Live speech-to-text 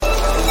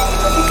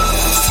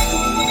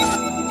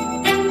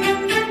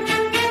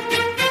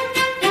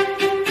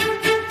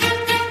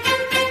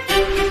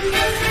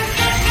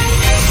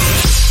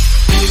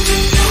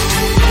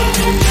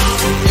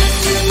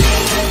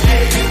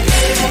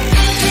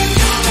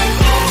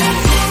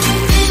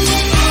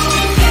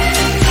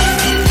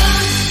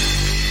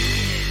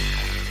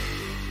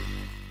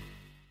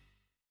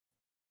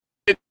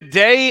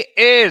Today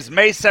is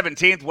May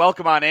 17th.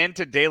 Welcome on in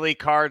to Daily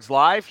Cards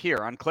Live here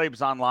on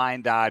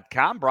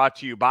ClaibsOnline.com, brought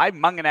to you by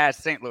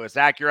Munganast St. Louis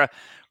Acura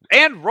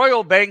and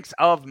Royal Banks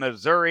of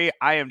Missouri.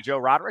 I am Joe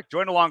Roderick,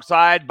 joined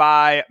alongside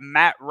by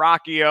Matt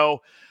Rocchio.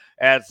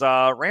 As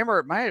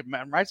Rammer,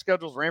 my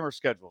schedule's Rammer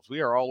schedules.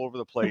 We are all over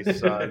the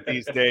place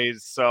these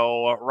days.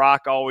 So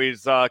Rock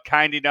always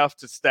kind enough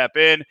to step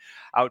in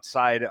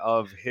outside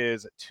of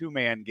his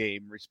two-man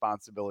game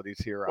responsibilities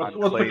here on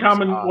Claibs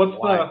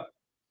Online.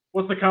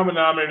 What's the common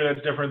denominator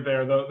that's different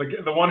there?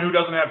 The one who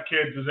doesn't have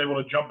kids is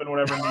able to jump in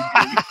whenever need be.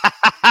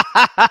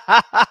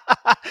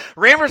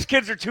 Rammer's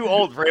kids are too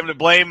old for him to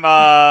blame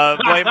on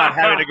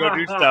having to go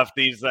do stuff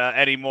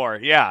anymore.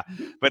 Yeah,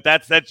 but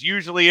that's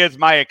usually is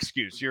my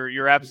excuse.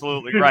 You're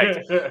absolutely right.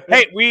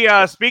 Hey, we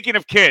speaking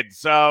of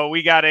kids,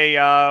 we got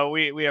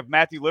we have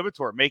Matthew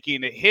Liberatore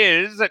making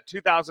his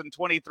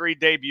 2023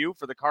 debut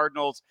for the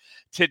Cardinals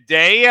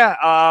today.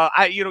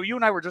 You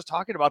and I were just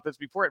talking about this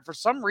before. For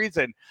some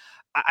reason,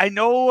 I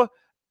know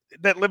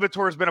that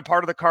Liberatore has been a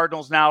part of the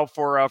Cardinals now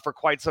for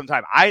quite some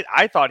time.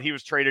 I thought he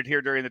was traded here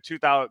during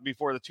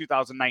before the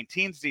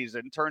 2019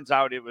 season. Turns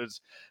out it was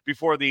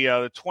before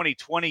the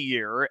 2020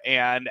 year,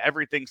 and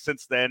everything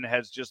since then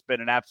has just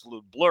been an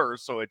absolute blur.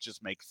 So it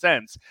just makes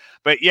sense.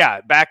 But yeah,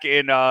 back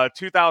in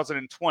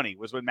 2020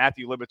 was when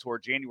Matthew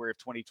Liberatore, January of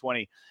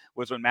 2020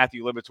 was when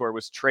Matthew Liberatore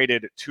was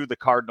traded to the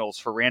Cardinals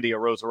for Randy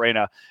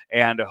Arozarena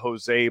and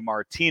Jose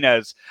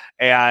Martinez,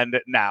 and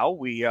now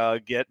we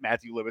get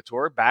Matthew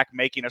Liberatore back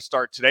making a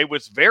start today.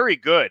 Was very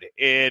good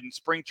in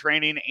spring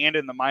training and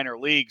in the minor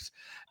leagues.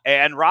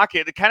 And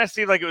Rocket, it kind of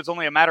seemed like it was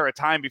only a matter of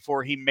time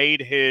before he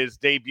made his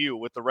debut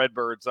with the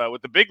Redbirds,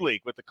 with the big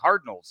league, with the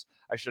Cardinals.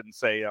 I shouldn't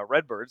say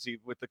Redbirds,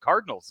 with the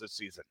Cardinals this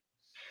season.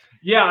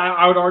 Yeah,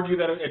 I would argue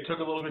that it took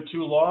a little bit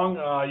too long.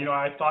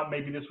 I thought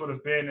maybe this would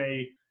have been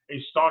a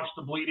staunch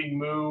the bleeding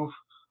move,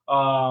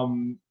 a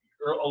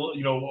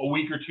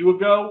week or two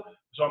ago.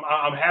 So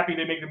I'm happy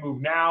they make the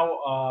move now.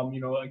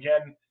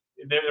 Again,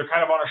 they're kind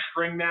of on a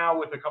string now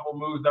with a couple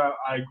moves that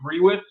I agree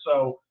with.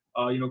 So,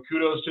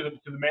 kudos to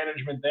the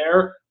management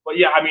there. But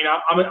yeah, I mean,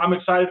 I'm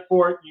excited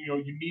for it. You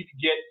need to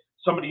get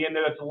somebody in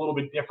there that's a little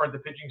bit different.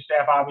 The pitching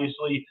staff,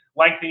 obviously,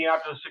 lengthening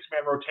out to the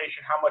six-man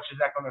rotation. How much is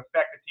that going to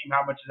affect the team?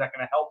 How much is that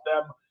going to help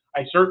them?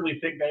 I certainly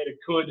think that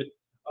it could,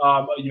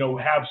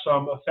 have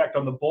some effect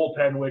on the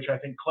bullpen, which I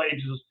think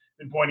Claibs has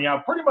been pointing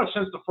out pretty much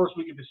since the first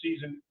week of the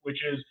season, which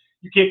is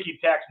you can't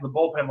keep taxing the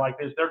bullpen like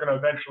this. They're going to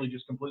eventually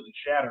just completely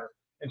shatter.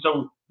 And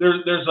so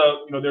there's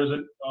a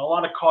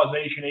lot of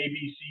causation, A,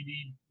 B, C,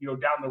 D,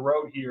 down the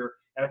road here.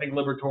 And I think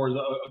Liberatore is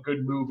a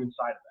good move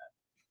inside of that.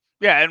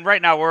 Yeah, and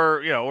right now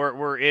we're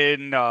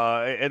in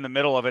the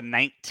middle of a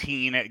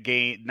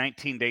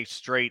 19-day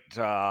straight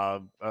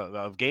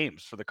of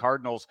games for the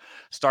Cardinals,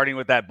 starting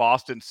with that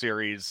Boston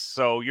series.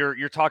 So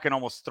you're talking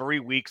almost 3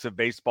 weeks of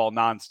baseball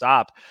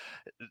nonstop.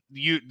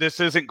 This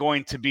isn't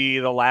going to be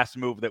the last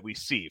move that we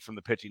see from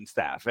the pitching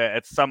staff.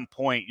 At some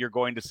point, you're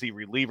going to see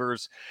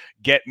relievers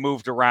get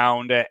moved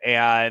around,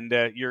 and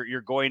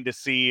you're going to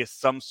see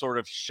some sort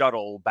of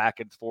shuttle back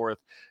and forth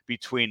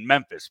between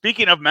Memphis.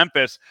 Speaking of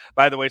Memphis,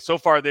 by the way, so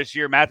far this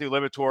year, Matthew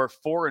Liberatore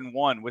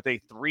 4-1 with a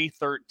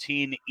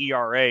 3.13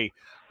 ERA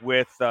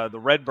with the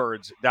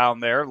Redbirds down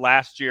there.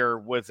 Last year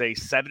was a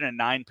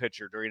 7-9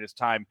 pitcher during his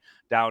time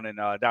down in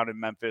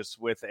Memphis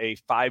with a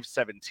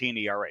 5.17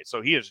 ERA.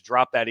 So he has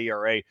dropped that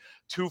ERA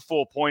 2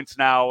 full points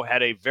now.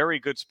 Had a very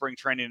good spring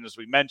training, as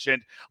we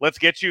mentioned. Let's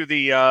get you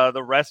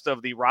the rest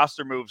of the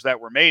roster moves that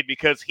were made,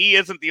 because he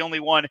isn't the only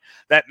one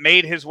that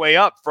made his way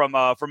up from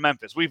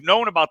Memphis. We've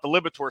known about the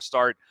Liberatore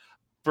start.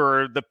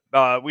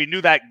 We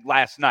knew that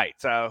last night.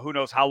 Who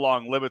knows how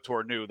long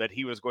Liberatore knew that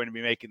he was going to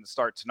be making the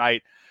start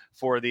tonight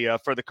for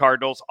the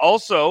Cardinals.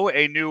 Also,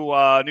 a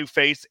new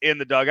face in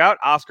the dugout,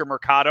 Oscar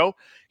Mercado.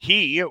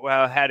 He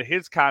had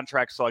his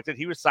contract selected.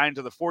 He was signed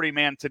to the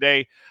 40-man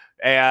today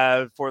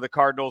for the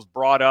Cardinals,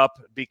 brought up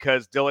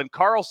because Dylan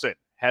Carlson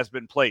has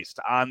been placed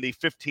on the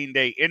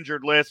 10-day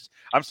injured list,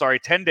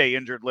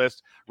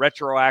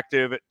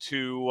 retroactive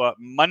to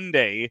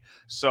Monday.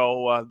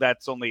 So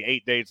that's only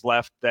 8 days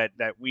left that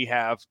we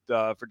have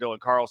for Dylan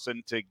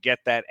Carlson to get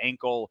that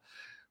ankle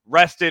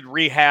rested,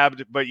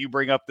 rehabbed. But you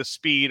bring up the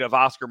speed of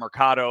Oscar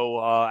Mercado.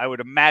 I would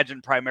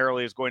imagine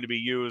primarily is going to be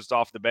used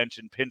off the bench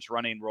in pinch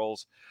running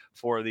roles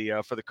for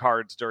the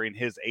Cards during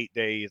his 8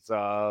 days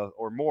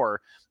or more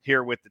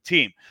here with the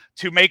team.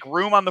 To make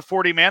room on the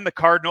 40-man, the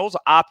Cardinals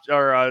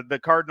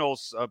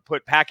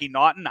put Packy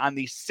Naughton on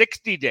the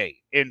 60-day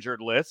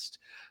injured list.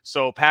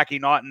 So Packy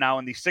Naughton now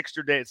in the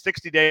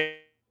 60-day.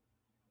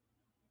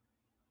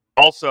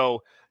 Also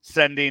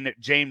sending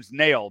James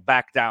Nail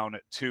back down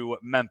to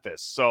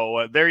Memphis.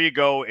 So there you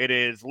go. It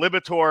is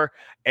Liberatore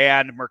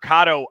and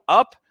Mercado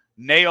up,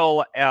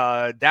 Nail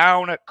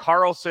down,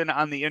 Carlson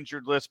on the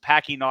injured list,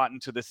 Packy Naughton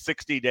to the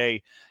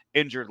 60-day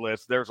injured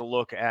list. There's a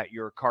look at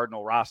your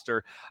Cardinal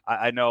roster.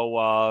 I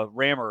know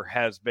Rammer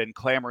has been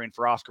clamoring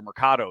for Oscar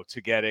Mercado to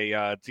get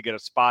a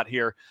spot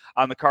here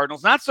on the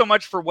Cardinals. Not so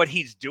much for what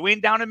he's doing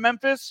down in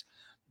Memphis,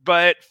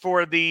 but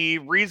for the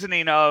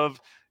reasoning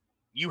of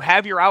you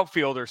have your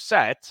outfielder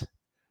set.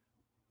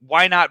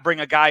 Why not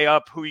bring a guy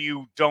up who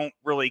you don't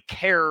really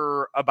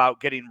care about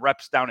getting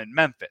reps down in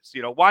Memphis?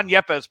 Juan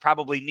Yepez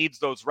probably needs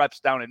those reps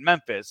down in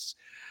Memphis.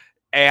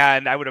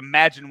 And I would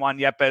imagine Juan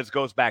Yepez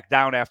goes back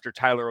down after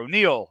Tyler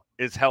O'Neill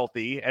is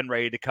healthy and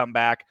ready to come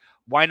back.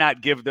 Why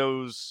not give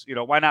those,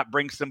 why not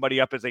bring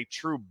somebody up as a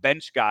true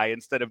bench guy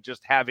instead of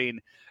just having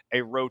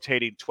a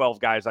rotating 12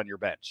 guys on your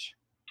bench?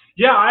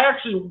 Yeah, I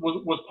actually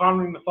was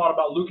pondering the thought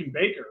about Luke and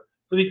Baker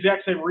for the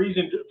exact same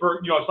reason, for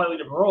a slightly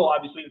different role,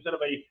 obviously, instead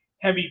of a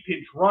heavy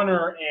pinch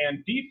runner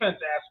and defense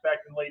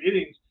aspect in late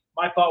innings.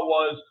 My thought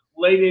was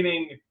late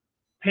inning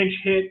pinch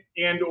hit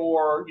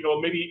and/or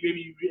maybe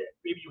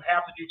you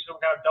have to do some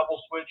kind of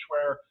double switch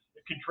where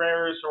if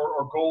Contreras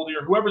or Goldie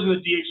or whoever's in the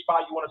DH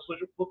spot you want to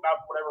flip out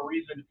for whatever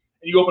reason,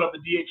 and you open up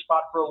the DH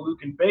spot for a Luke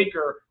and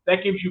Baker,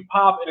 that gives you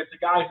pop, and it's a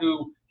guy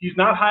who he's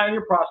not high on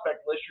your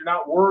prospect list. You're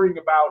not worrying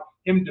about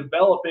him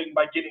developing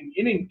by getting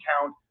inning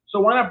count. So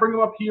why not bring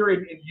him up here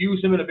and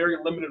use him in a very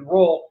limited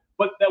role,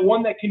 but that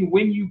one that can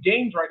win you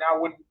games right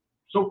now when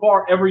so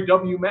far every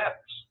W matters.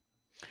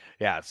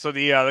 Yeah, so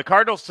the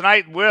Cardinals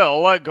tonight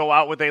will go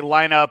out with a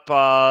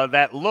lineup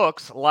that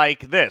looks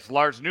like this.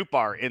 Lars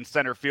Nootbaar in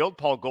center field,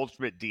 Paul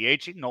Goldschmidt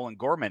DHing, Nolan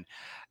Gorman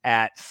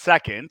at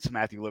second,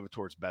 Matthew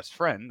Liberatore's best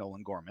friend,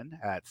 Nolan Gorman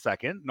at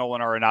second,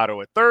 Nolan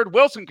Arenado at third,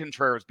 Wilson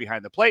Contreras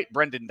behind the plate,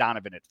 Brendan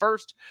Donovan at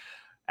first,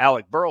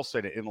 Alec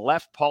Burleson in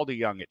left, Paul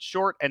DeYoung at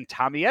short, and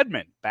Tommy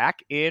Edman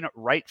back in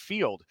right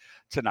field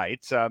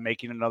tonight,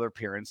 making another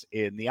appearance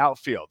in the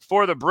outfield.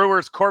 For the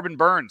Brewers, Corbin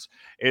Burns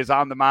is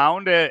on the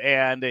mound,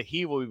 and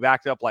he will be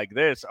backed up like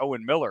this.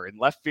 Owen Miller in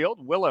left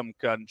field. Willem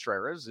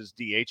Contreras is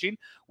DHing.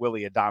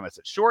 Willie Adames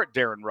at short.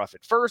 Darren Ruff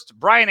at first.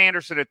 Brian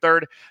Anderson at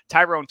third.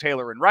 Tyrone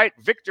Taylor in right.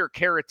 Victor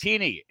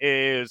Caratini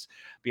is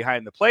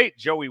behind the plate.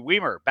 Joey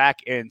Weimer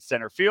back in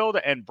center field,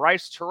 and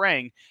Bryce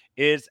Terang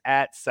is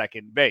at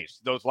second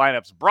base. Those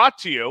lineups brought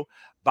to you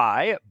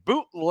by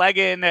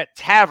Bootleggin'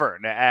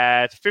 Tavern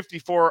at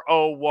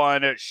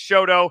 5401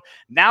 Shoto.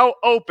 Now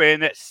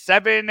open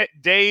 7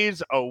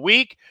 days a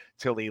week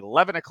till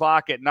 11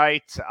 o'clock at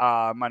night,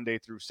 Monday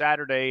through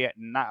Saturday, at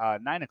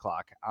 9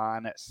 o'clock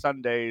on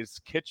Sundays.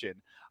 Kitchen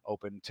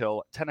open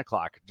till 10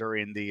 o'clock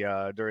during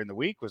the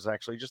week. Was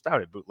actually just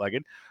out at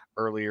Bootleggin'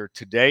 earlier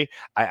today.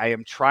 I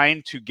am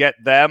trying to get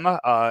them,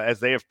 as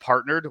they have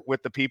partnered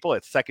with the people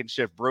at Second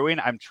Shift Brewing,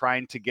 I'm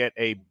trying to get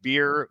a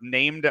beer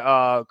named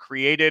after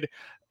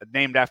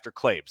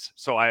Claves.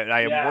 So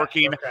I am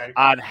working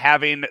on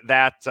having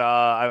that.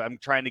 I'm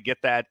trying to get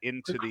that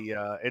into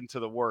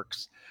the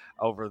works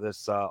over the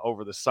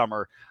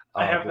summer.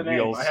 I have the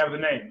name.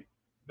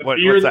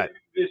 What's that?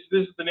 This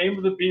is the name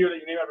of the beer that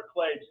you name after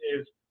Claves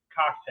is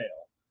Cocktail.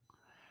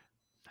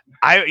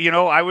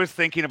 I was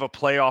thinking of a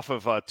playoff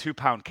of a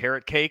 2-pound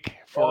carrot cake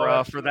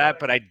for that,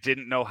 but I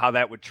didn't know how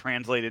that would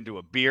translate into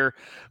a beer.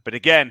 But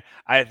again,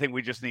 I think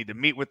we just need to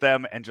meet with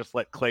them and just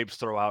let Claves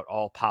throw out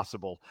all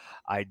possible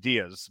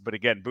ideas. But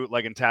again,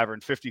 Bootleggin' Tavern,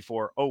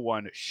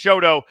 5401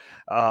 Shoto.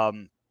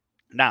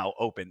 Now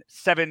open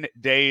 7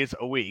 days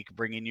a week,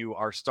 bringing you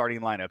our starting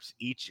lineups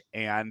each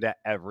and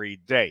every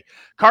day.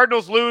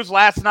 Cardinals lose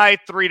last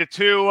night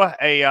 3-2,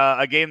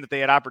 a game that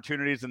they had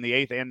opportunities in the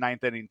 8th and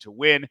 9th inning to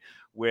win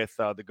with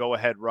the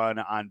go-ahead run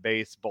on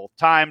base both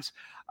times.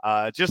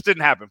 Just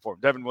didn't happen for him.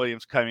 Devin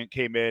Williams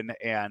came in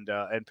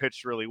and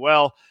pitched really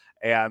well,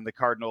 and the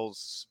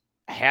Cardinals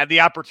had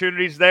the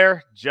opportunities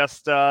there.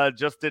 Just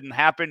didn't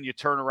happen. You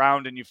turn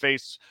around and you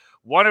face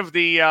one of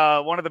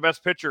the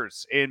best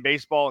pitchers in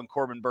baseball in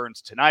Corbin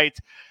Burns tonight,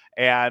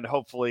 and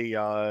hopefully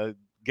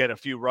get a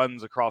few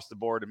runs across the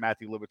board, and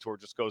Matthew Liberatore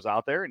just goes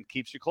out there and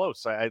keeps you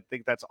close. I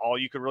think that's all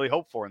you could really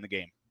hope for in the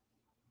game.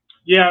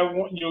 Yeah,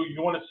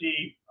 you want to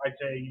see, I'd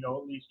say,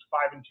 at least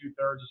 5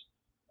 2/3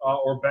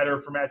 or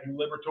better for Matthew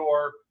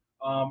Liberatore.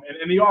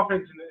 And the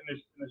offense in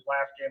this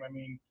last game, I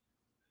mean,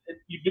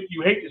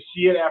 you hate to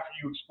see it after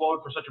you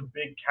explode for such a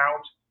big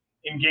count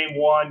in game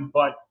one,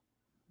 but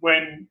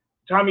when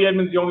Tommy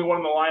Edman's the only one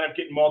in the lineup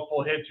getting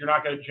multiple hits, you're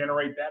not going to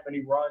generate that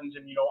many runs.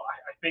 And,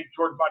 I think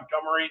George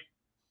Montgomery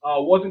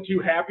wasn't too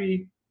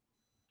happy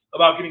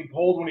about getting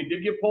pulled when he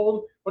did get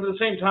pulled. But at the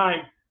same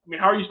time, I mean,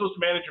 how are you supposed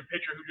to manage a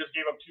pitcher who just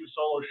gave up 2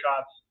 solo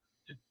shots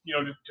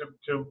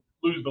to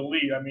lose the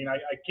lead? I mean, I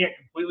can't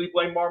completely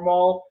blame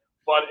Marmol,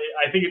 but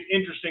I think it's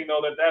interesting,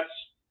 though,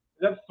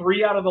 that's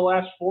 3 out of the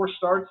last 4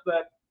 starts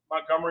that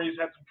Montgomery's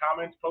had some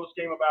comments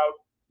post-game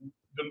about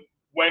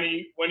when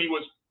he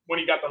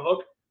got the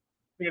hook.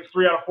 I think it's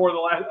 3 out of 4 of the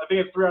last. I think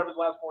it's 3 out of his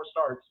last 4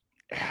 starts.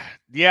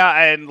 Yeah,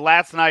 and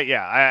last night,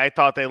 I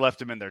thought they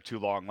left him in there too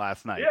long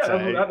last night. Yeah,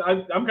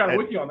 I'm kind of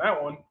with you on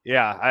that one.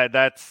 Yeah,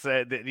 that's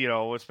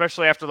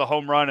especially after the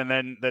home run, and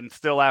then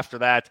still after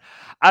that,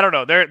 I don't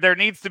know. There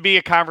needs to be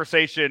a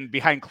conversation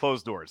behind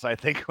closed doors, I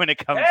think, when it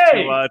comes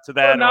to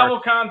that novel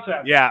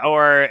concept. Yeah,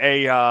 or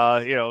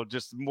a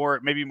just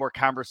maybe more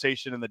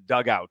conversation in the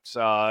dugout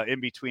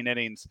in between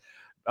innings.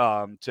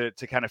 To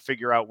kind of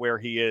figure out where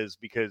he is,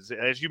 because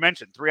as you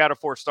mentioned, 3 out of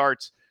 4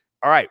 starts.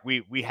 All right,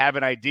 we have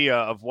an idea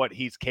of what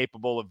he's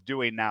capable of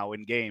doing now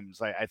in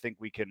games. I think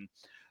we can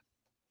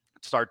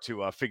start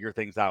to figure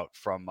things out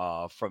from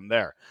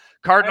there.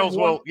 Cardinals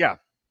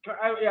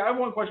I have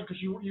one question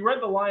because you read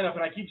the lineup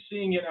and I keep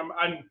seeing it.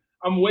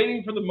 I'm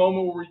waiting for the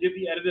moment where we get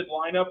the edited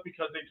lineup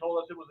because they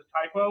told us it was a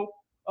typo.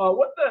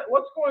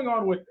 What's going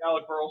on with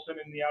Alec Burleson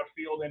in the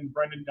outfield and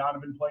Brendan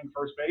Donovan playing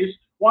first base?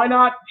 Why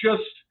not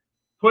just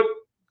put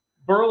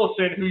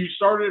Burleson, who you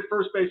started at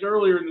first base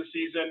earlier in the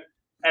season,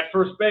 at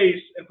first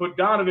base, and put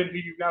Donovan, who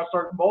you've now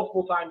started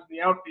multiple times in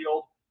the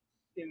outfield,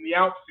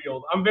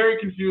 I'm very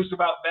confused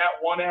about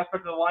that one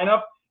aspect of the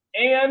lineup,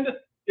 and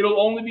it'll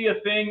only be a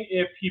thing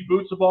if he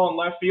boots the ball in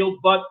left field,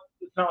 but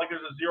it's not like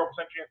there's a 0%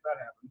 chance that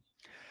happens.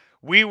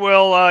 We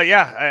will,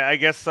 I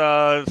guess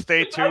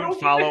stay tuned,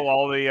 follow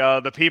all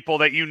the people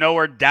that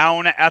are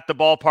down at the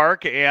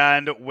ballpark,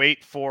 and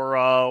wait for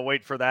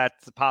that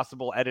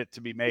possible edit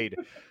to be made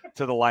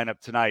to the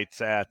lineup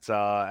tonight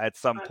at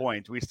some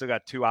point. We still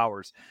got 2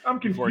 hours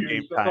before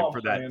game time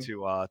for that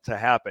to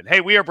happen.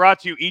 Hey, we are brought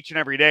to you each and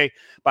every day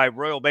by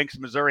Royal Banks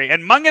of Missouri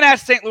and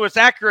Mungenast St. Louis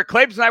Acura.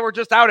 Claibs and I were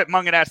just out at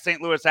Mungenast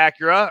St. Louis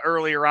Acura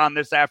earlier on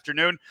this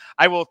afternoon.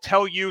 I will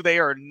tell you, they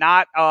are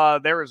not.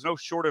 There is no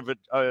shortages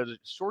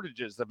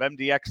of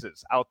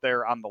MDXs out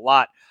there on the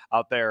lot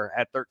out there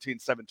at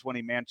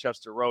 13720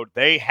 Manchester Road.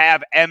 They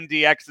have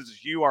MDXs.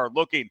 If you are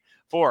looking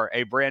for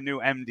a brand new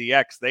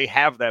MDX, they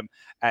have them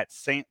at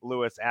St.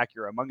 Louis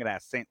Acura,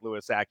 Mungenast St.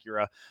 Louis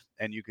Acura,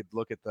 and you could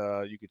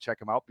check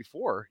them out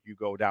before you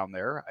go down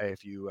there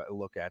if you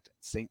look at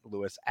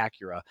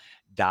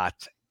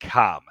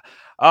stlouisacura.com.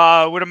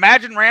 Would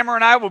imagine Rammer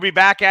and I will be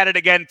back at it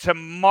again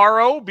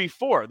tomorrow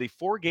before the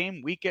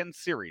 4-game weekend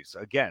series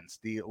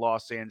against the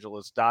Los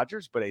Angeles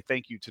Dodgers. But a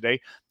thank you today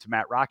to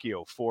Matt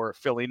Rocchio for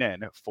filling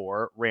in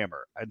for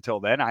Rammer. Until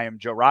then, I am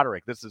Joe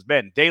Roderick. This has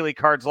been Daily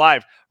Cards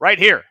Live right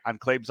here on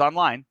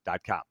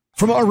ClaibsOnline.com.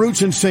 From our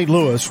roots in St.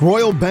 Louis,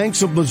 Royal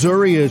Banks of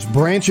Missouri is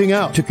branching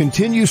out to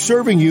continue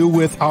serving you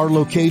with our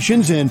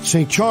locations in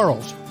St.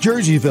 Charles,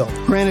 Jerseyville,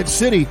 Granite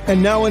City,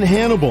 and now in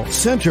Hannibal,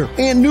 Center,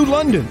 and New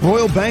London.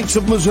 Royal Banks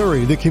of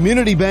Missouri, the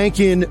community bank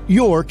in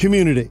your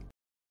community.